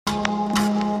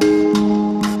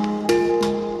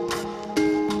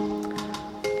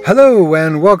Hello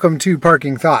and welcome to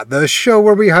Parking Thought, the show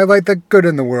where we highlight the good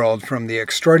in the world from the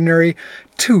extraordinary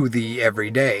to the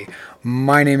everyday.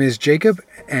 My name is Jacob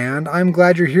and I'm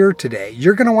glad you're here today.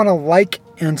 You're going to want to like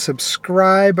and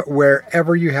subscribe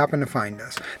wherever you happen to find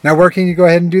us. Now, where can you go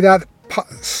ahead and do that?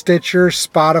 Stitcher,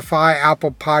 Spotify,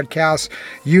 Apple Podcasts,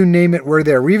 you name it, we're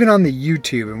there. We're even on the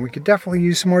YouTube, and we could definitely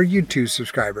use some more YouTube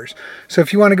subscribers. So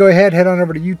if you want to go ahead, head on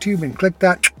over to YouTube and click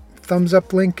that thumbs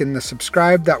up link and the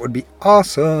subscribe. That would be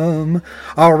awesome.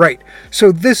 All right.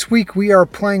 So this week we are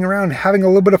playing around, having a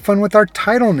little bit of fun with our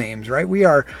title names, right? We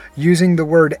are using the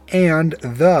word and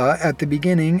the at the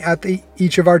beginning at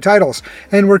each of our titles,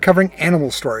 and we're covering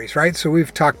animal stories, right? So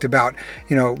we've talked about,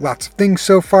 lots of things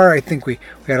so far. I think we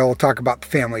had a little talk about the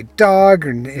family dog,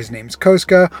 and his name's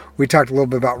Koska. We talked a little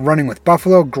bit about running with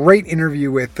buffalo. Great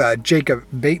interview with Jacob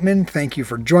Bateman. Thank you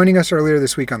for joining us earlier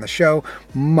this week on the show.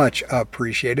 Much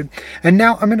appreciated. And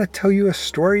now I'm going to tell you a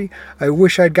story. I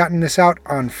wish I'd gotten this out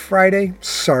on Friday.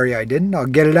 Sorry I didn't. I'll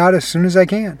get it out as soon as I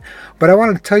can. But I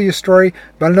wanted to tell you a story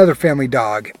about another family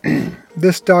dog.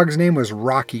 This dog's name was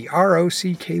Rocky,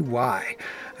 R-O-C-K-Y.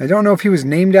 I don't know if he was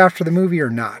named after the movie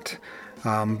or not.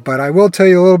 But I will tell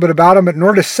you a little bit about him. But in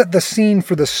order to set the scene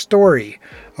for the story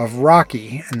of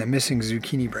Rocky and the missing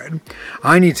zucchini bread,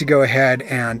 I need to go ahead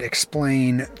and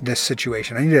explain this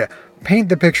situation. I need to paint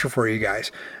the picture for you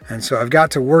guys. And so I've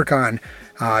got to work on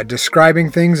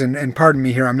describing things, and pardon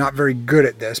me here, I'm not very good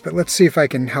at this, but let's see if I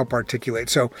can help articulate.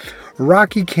 So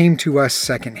Rocky came to us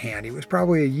secondhand. He was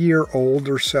probably a year old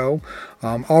or so,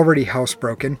 already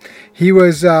housebroken. He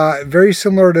was very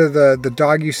similar to the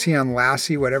dog you see on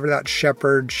Lassie, whatever that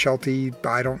shepherd, Sheltie,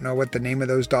 I don't know what the name of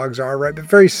those dogs are, right? But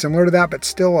very similar to that, but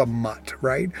still a mutt,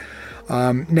 right?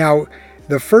 Now,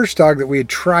 the first dog that we had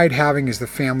tried having is the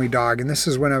family dog, and this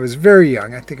is when I was very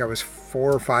young. I think I was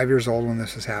 4 or 5 years old when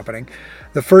this was happening.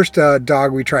 The first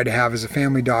dog we tried to have as a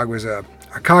family dog was a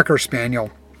Cocker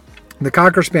Spaniel. The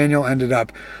Cocker Spaniel ended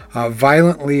up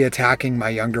violently attacking my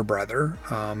younger brother,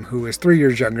 who was 3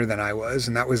 years younger than I was,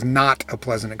 and that was not a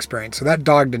pleasant experience. So that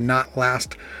dog did not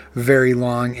last very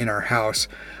long in our house,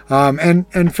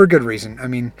 and for good reason. I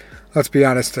mean, let's be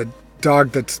honest, a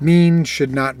dog that's mean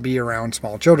should not be around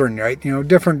small children, right?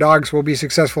 Different dogs will be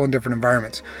successful in different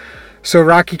environments. So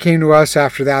Rocky came to us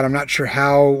after that. I'm not sure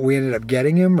how we ended up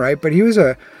getting him, right? But he was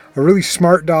a really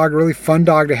smart dog, a really fun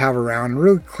dog to have around, a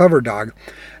really clever dog.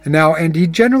 And he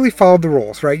generally followed the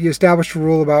rules, right? You established a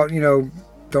rule about,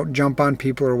 don't jump on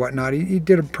people or whatnot. He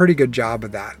did a pretty good job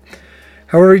of that.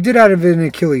 However, he did have an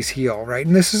Achilles heel, right?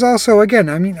 And this is also,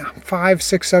 again, 5,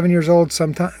 6, 7 years old,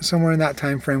 somewhere in that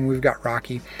time frame, we've got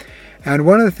Rocky. And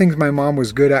one of the things my mom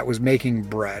was good at was making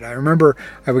bread. I remember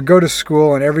I would go to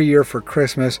school, and every year for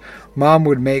Christmas, Mom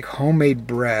would make homemade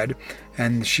bread,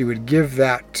 and she would give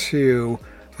that to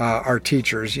our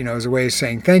teachers, as a way of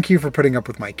saying thank you for putting up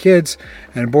with my kids.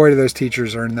 And boy, do those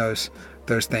teachers earn those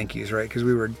thank yous, right? Because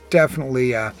we were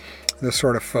definitely the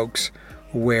sort of folks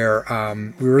where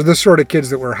we were the sort of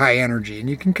kids that were high energy, and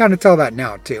you can kind of tell that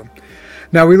now too.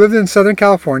 Now, we lived in Southern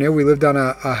California. We lived on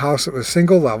a house that was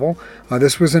single level.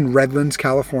 This was in Redlands,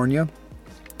 California.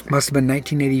 Must have been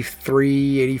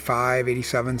 1983, 85,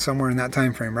 87, somewhere in that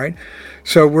time frame, right?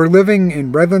 So we're living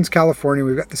in Redlands, California.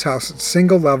 We've got this house that's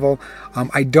single level.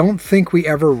 I don't think we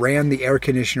ever ran the air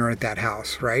conditioner at that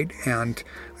house, right? And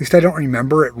at least I don't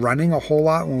remember it running a whole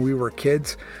lot when we were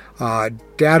kids.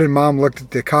 Dad and Mom looked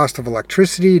at the cost of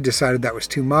electricity, decided that was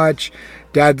too much.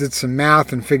 Dad did some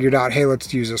math and figured out, hey,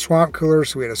 let's use a swamp cooler.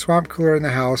 So we had a swamp cooler in the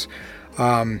house.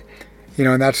 And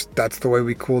that's the way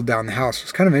we cooled down the house. It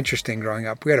was kind of interesting growing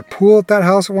up. We had a pool at that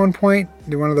house at one point,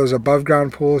 one of those above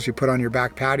ground pools you put on your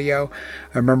back patio.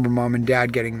 I remember Mom and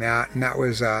Dad getting that, and that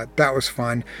was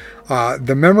fun.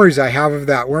 The memories I have of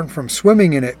that weren't from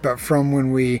swimming in it, but from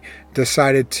when we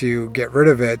decided to get rid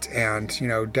of it,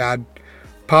 and Dad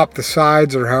popped the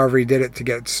sides or however he did it to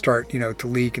get it to start to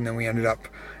leak, and then we ended up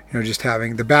just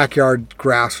having the backyard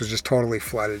grass was just totally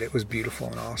flooded. It was beautiful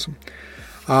and awesome.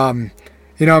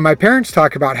 My parents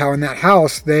talk about how in that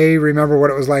house, they remember what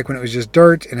it was like when it was just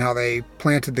dirt and how they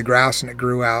planted the grass and it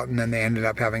grew out, and then they ended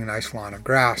up having a nice lawn of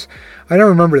grass. I don't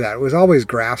remember that. It was always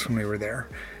grass when we were there.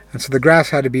 And so the grass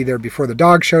had to be there before the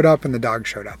dog showed up, and the dog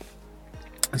showed up.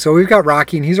 And so we've got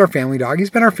Rocky, and he's our family dog. He's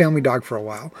been our family dog for a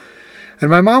while. And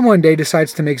my mom one day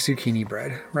decides to make zucchini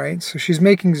bread, right? So she's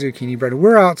making zucchini bread.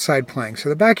 We're outside playing. So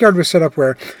the backyard was set up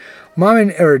where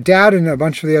Dad and a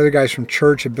bunch of the other guys from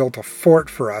church had built a fort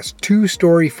for us,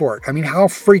 2-story fort. How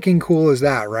freaking cool is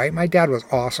that, right? My dad was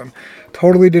awesome.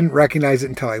 Totally didn't recognize it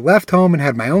until I left home and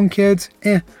had my own kids.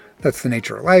 That's the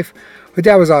nature of life. But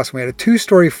Dad was awesome. We had a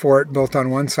 2-story fort built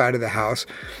on one side of the house,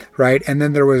 right? And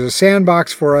then there was a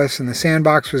sandbox for us, and the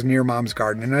sandbox was near Mom's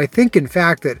garden. And I think, in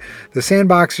fact, that the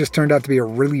sandbox just turned out to be a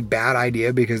really bad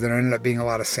idea because there ended up being a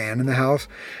lot of sand in the house.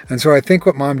 And so I think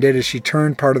what Mom did is she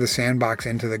turned part of the sandbox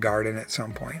into the garden at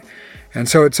some point. And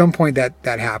so at some point that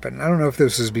happened. I don't know if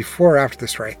this was before or after the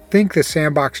story. I think the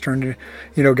sandbox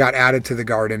got added to the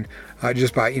garden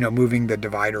just by, moving the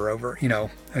divider over,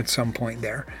 at some point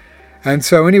there. And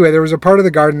so anyway, there was a part of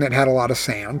the garden that had a lot of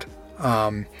sand.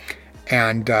 Sand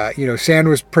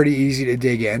was pretty easy to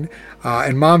dig in.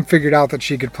 And Mom figured out that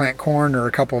she could plant corn or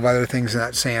a couple of other things in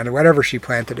that sand, or whatever she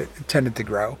planted, it tended to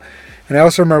grow. And I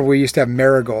also remember we used to have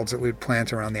marigolds that we'd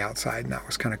plant around the outside, and that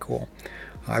was kind of cool.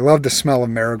 I love the smell of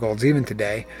marigolds even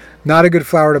today. Not a good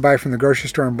flower to buy from the grocery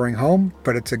store and bring home,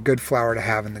 but it's a good flower to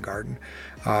have in the garden.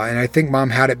 And I think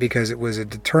Mom had it because it was a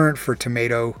deterrent for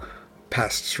tomato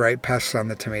pests, right? Pests on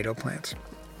the tomato plants.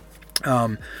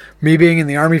 Me being in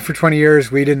the Army for 20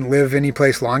 years, we didn't live any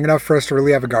place long enough for us to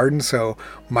really have a garden. So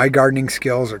my gardening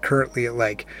skills are currently at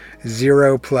like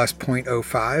 0 plus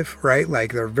 0.05, right?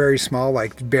 Like they're very small,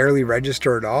 like barely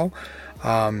register at all.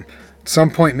 At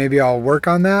some point, maybe I'll work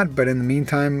on that. But in the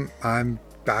meantime, I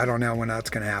don't know when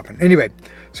that's going to happen. Anyway,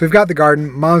 so we've got the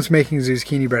garden. Mom's making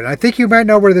zucchini bread. And I think you might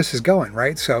know where this is going,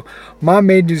 right? So Mom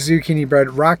made zucchini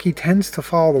bread. Rocky tends to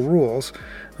follow the rules.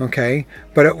 Okay,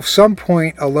 but at some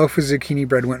point, a loaf of zucchini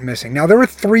bread went missing. Now, there were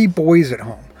 3 boys at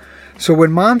home. So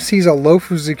when Mom sees a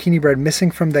loaf of zucchini bread missing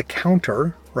from the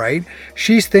counter, right,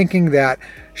 she's thinking that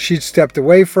she'd stepped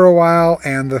away for a while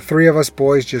and the 3 of us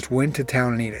boys just went to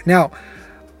town and ate it. Now,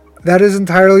 that is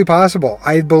entirely possible.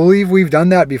 I believe we've done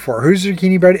that before. Her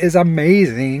zucchini bread is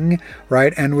amazing,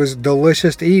 right? And was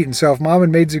delicious to eat. And so if Mom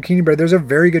had made zucchini bread, there's a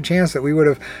very good chance that we would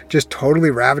have just totally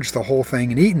ravaged the whole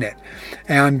thing and eaten it.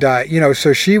 And,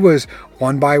 so she was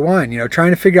one by one,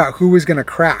 trying to figure out who was going to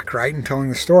crack, right? And telling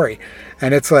the story.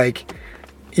 And it's like,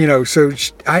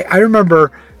 I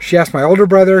remember she asked my older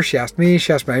brother, she asked me,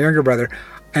 she asked my younger brother.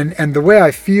 And the way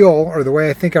I feel, or the way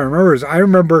I think I remember is I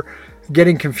remember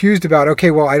getting confused about,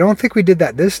 okay, well, I don't think we did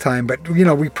that this time, but,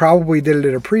 we probably did it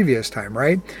at a previous time,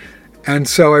 right? And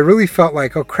so I really felt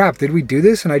like, oh, crap, did we do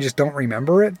this? And I just don't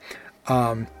remember it.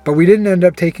 But we didn't end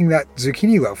up taking that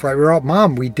zucchini loaf, right? We were all,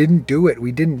 Mom, we didn't do it.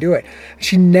 We didn't do it.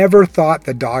 She never thought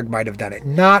the dog might have done it.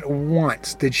 Not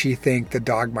once did she think the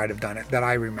dog might have done it, that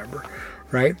I remember,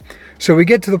 right? So we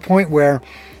get to the point where,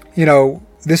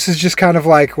 this is just kind of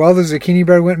like, well, the zucchini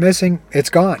bread went missing. It's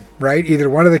gone, right? Either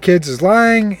one of the kids is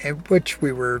lying, which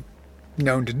we were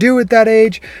known to do at that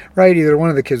age, right? Either one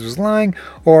of the kids was lying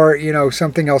or,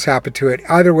 something else happened to it.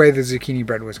 Either way, the zucchini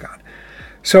bread was gone.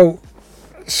 So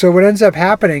what ends up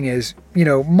happening is,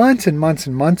 months and months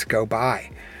and months go by,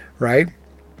 right?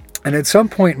 And at some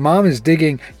point, Mom is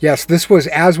digging. Yes, this was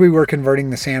as we were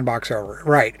converting the sandbox over,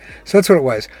 right? So that's what it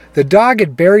was. The dog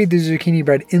had buried the zucchini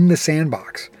bread in the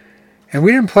sandbox. And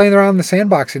we didn't play around in the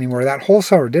sandbox anymore. That whole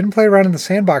summer, didn't play around in the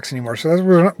sandbox anymore. So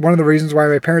that's one of the reasons why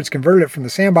my parents converted it from the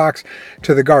sandbox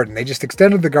to the garden. They just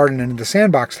extended the garden into the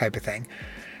sandbox type of thing.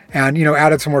 And,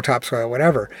 added some more topsoil,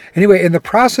 whatever. Anyway, in the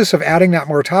process of adding that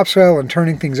more topsoil and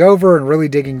turning things over and really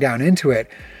digging down into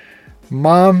it,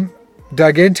 Mom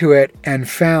dug into it and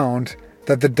found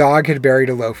that the dog had buried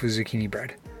a loaf of zucchini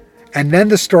bread. And then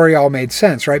the story all made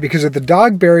sense, right? Because if the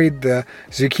dog buried the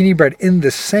zucchini bread in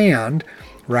the sand,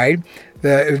 right,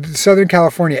 the Southern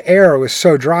California air was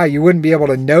so dry you wouldn't be able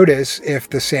to notice if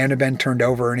the sand had been turned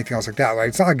over or anything else like that. Like,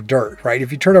 it's not like dirt, right?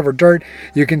 If you turn over dirt,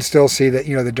 you can still see that,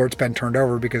 the dirt's been turned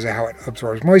over because of how it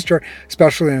absorbs moisture,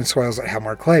 especially in soils that have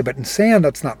more clay. But in sand,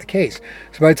 that's not the case.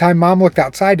 So by the time Mom looked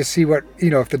outside to see what,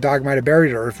 if the dog might have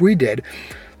buried it or if we did,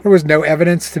 there was no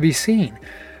evidence to be seen,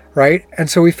 right? And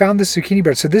so we found this zucchini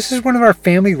bread. So this is one of our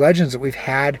family legends that we've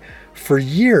had for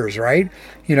years, right?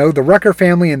 The Rucker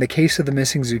family in the case of the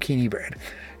missing zucchini bread,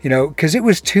 because it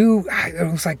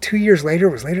was like 2 years later.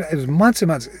 It was months and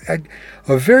months.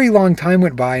 A very long time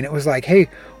went by and it was like, hey,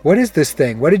 what is this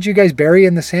thing? What did you guys bury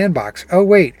in the sandbox? Oh,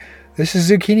 wait, this is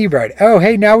zucchini bread. Oh,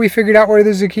 hey, now we figured out where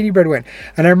the zucchini bread went.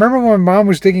 And I remember when Mom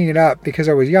was digging it up because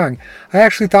I was young, I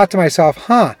actually thought to myself,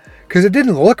 because it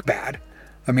didn't look bad.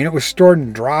 I mean, it was stored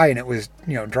and dry and it was,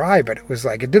 dry, but it was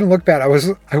like, it didn't look bad.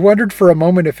 I wondered for a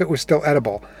moment if it was still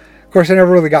edible. Of course, I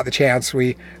never really got the chance.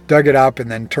 We dug it up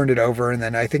and then turned it over. And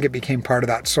then I think it became part of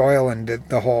that soil and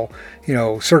the whole,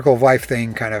 circle of life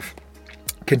thing kind of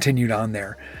continued on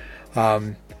there.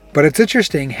 But it's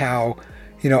interesting how,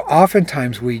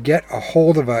 oftentimes we get a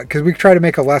hold of because we try to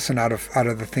make a lesson out of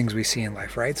the things we see in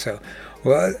life, right? So,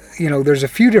 well, there's a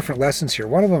few different lessons here.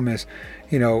 One of them is,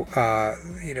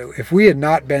 if we had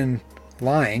not been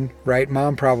lying, right?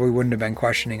 Mom probably wouldn't have been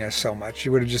questioning us so much. She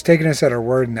would have just taken us at our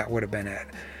word, and that would have been it.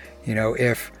 You know,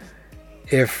 if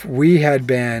we had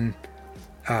been,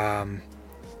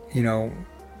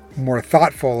 more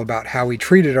thoughtful about how we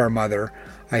treated our mother,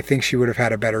 I think she would have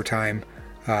had a better time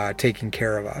taking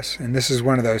care of us. And this is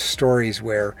one of those stories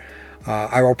where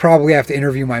I will probably have to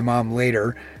interview my mom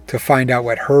later to find out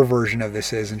what her version of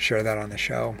this is and share that on the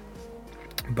show.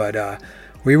 But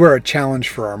we were a challenge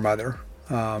for our mother.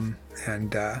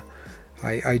 And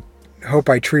I hope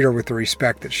I treat her with the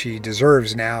respect that she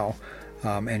deserves now.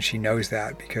 And she knows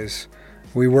that, because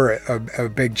we were a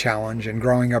big challenge. And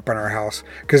growing up in our house,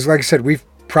 because like I said, we've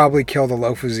probably killed a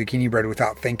loaf of zucchini bread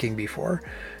without thinking before.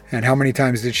 And how many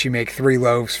times did she make 3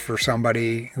 loaves for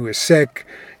somebody who is sick,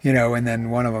 and then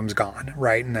one of them's gone,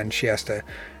 right? And then she has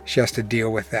to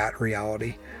deal with that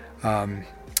reality.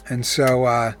 And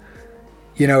so,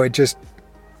 it just,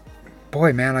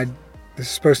 boy, man, this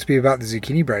is supposed to be about the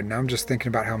zucchini bread. Now I'm just thinking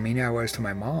about how mean I was to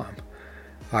my mom.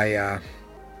 I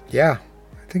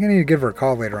think I need to give her a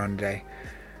call later on today.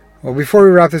 Well, before we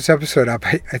wrap this episode up,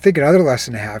 I think another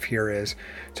lesson to have here is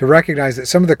to recognize that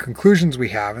some of the conclusions we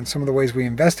have and some of the ways we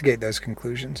investigate those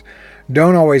conclusions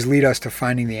don't always lead us to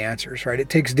finding the answers, right? It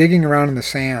takes digging around in the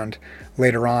sand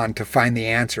later on to find the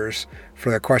answers for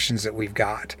the questions that we've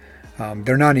got.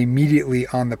 They're not immediately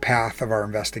on the path of our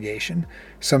investigation.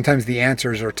 Sometimes the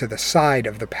answers are to the side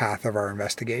of the path of our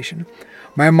investigation.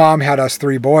 My mom had us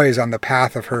 3 boys on the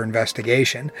path of her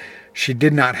investigation. She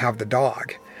did not have the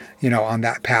dog, on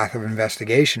that path of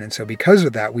investigation. And so because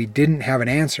of that, we didn't have an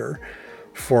answer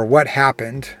for what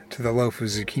happened to the loaf of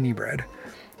zucchini bread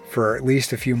for at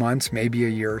least a few months, maybe a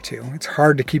year or 2. It's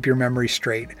hard to keep your memory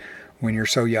straight when you're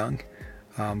so young.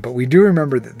 But we do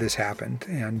remember that this happened,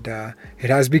 and it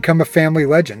has become a family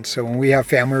legend. So when we have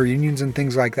family reunions and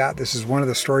things like that, this is one of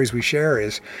the stories we share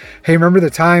is, hey, remember the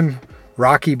time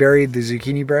Rocky buried the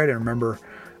zucchini bread? And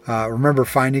remember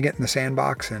finding it in the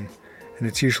sandbox? And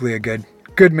it's usually a good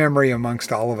memory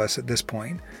amongst all of us at this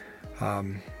point.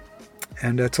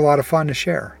 And it's a lot of fun to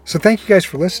share. So thank you guys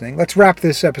for listening. Let's wrap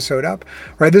this episode up.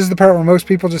 Right, this is the part where most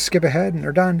people just skip ahead and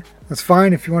they're done. That's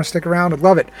fine. If you want to stick around, I'd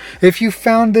love it. If you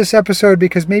found this episode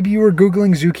because maybe you were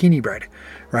Googling zucchini bread,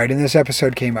 right, and this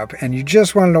episode came up and you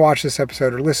just wanted to watch this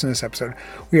episode or listen to this episode,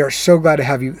 we are so glad to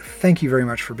have you. Thank you very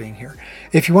much for being here.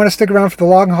 If you want to stick around for the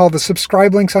long haul, the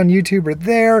subscribe links on YouTube are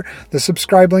there. The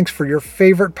subscribe links for your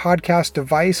favorite podcast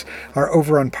device are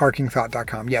over on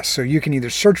parkingthought.com. Yes, so you can either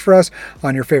search for us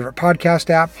on your favorite podcast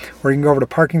app, or you can go over to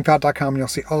parkingthought.com and you'll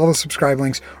see all the subscribe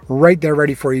links right there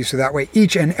ready for you. So that way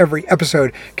each and every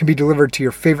episode can be delivered to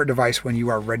your favorite device when you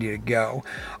are ready to go.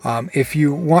 If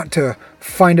you want to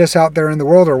find us out there in the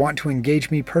world or want to engage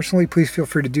me personally, please feel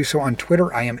free to do so on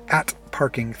Twitter. I am at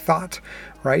parkingthought,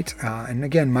 right? And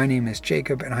again, my name is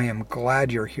Jacob, and I am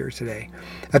glad you're here today.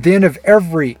 At the end of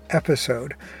every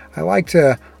episode, I like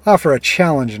to offer a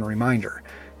challenge and reminder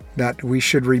that we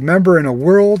should remember, in a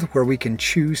world where we can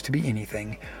choose to be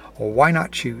anything, why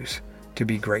not choose to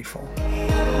be grateful?